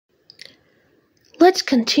Let's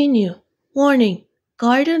continue. Warning.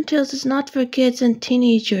 Garden Tales is not for kids and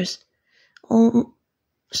teenagers. Oh,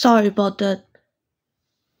 sorry about that.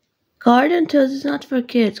 Garden Tales is not for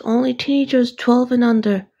kids, only teenagers 12 and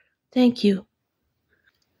under. Thank you.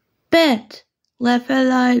 Bet. Left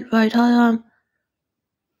Halal, right Haram.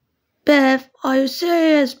 Bev, are you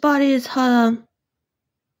serious? Body is Haram.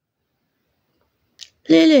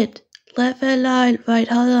 Lilith. Left Halal, right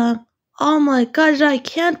Haram. Oh my gosh, I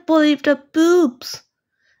can't believe the boobs.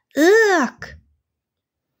 Ugh.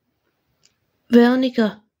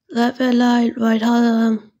 Veronica. Left Halal, right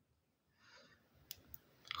Haram.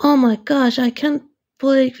 Oh my gosh, I can't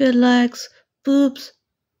believe your legs, boobs.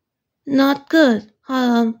 Not good,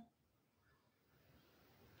 Haram.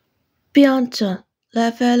 Bianca,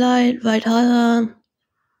 left Halal, right Haram.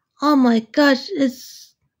 Oh my gosh,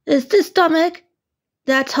 is this stomach?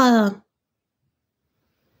 That's Haram.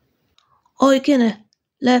 Eugen,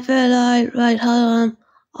 left Halal, right Haram.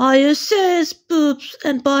 Are you serious, boobs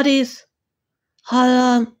and bodies?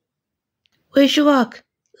 Haram. Wishwak,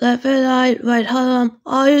 left Halal, right Haram.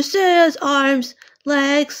 Are you serious, arms,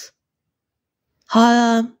 legs?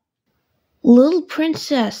 Haram. Little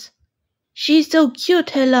princess. She's so cute,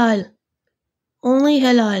 Halal. Only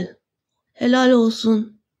Halal. Halal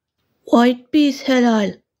olsun. White beast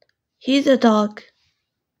Halal. He's a dog.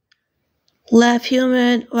 Left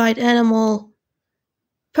human, right animal.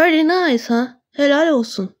 Pretty nice, huh? Halal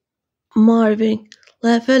olsun. Marvin.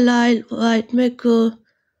 Left Halal, right Miku.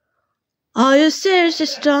 Are you seriously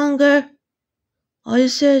stronger? Are you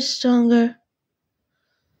seriously stronger?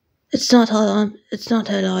 It's not Haram. It's not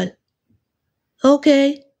Halal.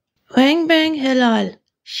 Okay. Bang bang Halal.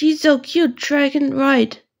 She's so cute, dragon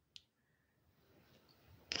right.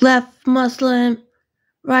 Left Muslim,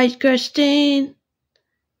 right Christine.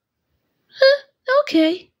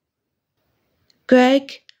 Okay.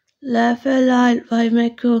 Greg, left Halal, right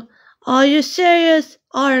Miku. Are you serious?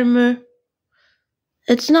 Armor.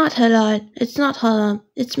 It's not Halal. It's not Haram.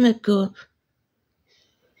 It's Miku.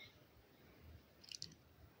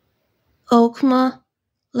 Okma,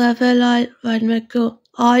 left Halal, right Miku.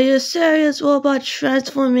 Are you serious? What about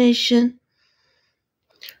transformation?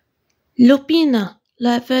 Lupina,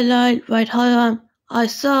 left Halal, right Haram. I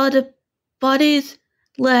saw the body's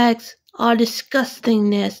legs are disgusting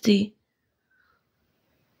nasty.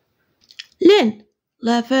 Lynn,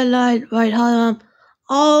 left Halal, right Haram.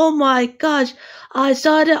 Oh my gosh, I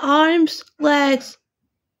saw the arms, legs.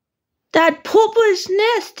 That poop is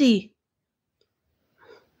nasty.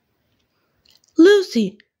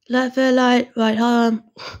 Lucy, left Halal, right Haram.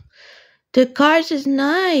 The cars is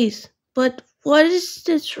nice, but what is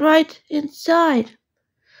this right inside?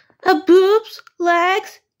 A boobs,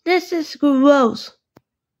 legs? This is gross.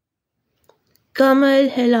 Kamal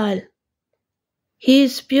Halal.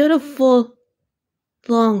 He's beautiful.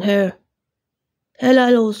 Long hair.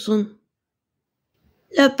 Halal olsun.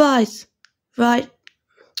 Levi's. Right.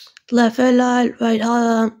 Left Halal, right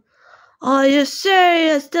Haram. Are you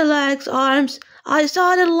serious? The legs, arms. I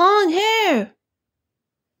saw the long hair.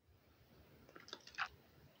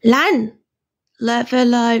 Lan. Left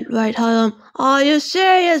Halal, right Haram. Are you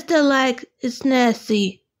serious? The leg is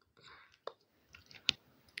nasty.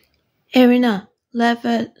 Irina. Left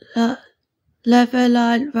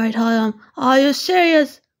Halal, right Haram. Are you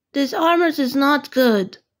serious? This armor is not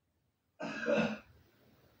good.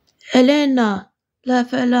 Elena.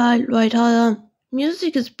 Left Halal, right Haram.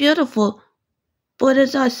 Music is beautiful, but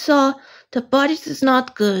as I saw, the body is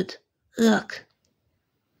not good. Ugh.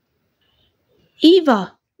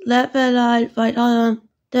 Eva. Left Halal, right Haram.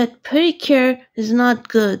 That pedicure is not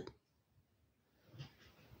good.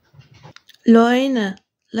 Lorena.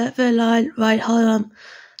 Left Halal, right Haram.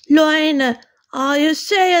 Lorena, are you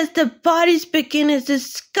serious? The body's skin is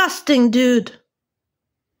disgusting, dude.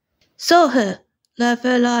 Soher. Left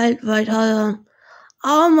Halal, right Haram.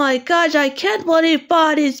 Oh my gosh, I can't believe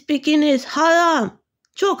body skin is haram.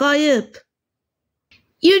 Çok ayıp.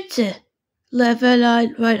 Yutze. Left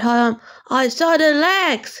Halal, right Haram. I saw the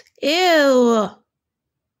legs. Ew.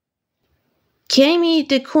 Cammy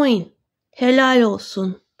the Queen. Helal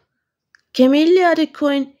olsun. Camilla the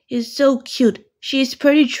Queen is so cute. She's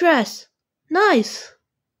pretty dressed. Nice.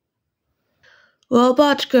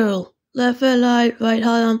 Robot Girl. Left Halal, right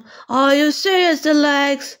Haram. Are you serious? The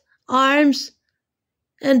legs, arms,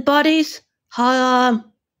 and bodies?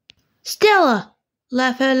 Haram. Stella.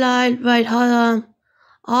 Left Halal, right Haram.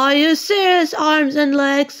 Are you serious? Arms and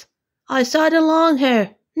legs? I saw the long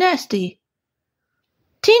hair. Nasty.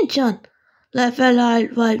 Tinchan. Left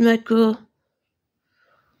Halal, right Miku.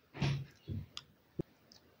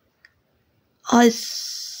 I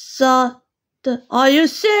saw Are you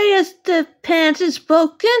serious? The pants is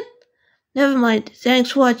broken? Never mind.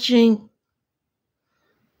 Thanks for watching.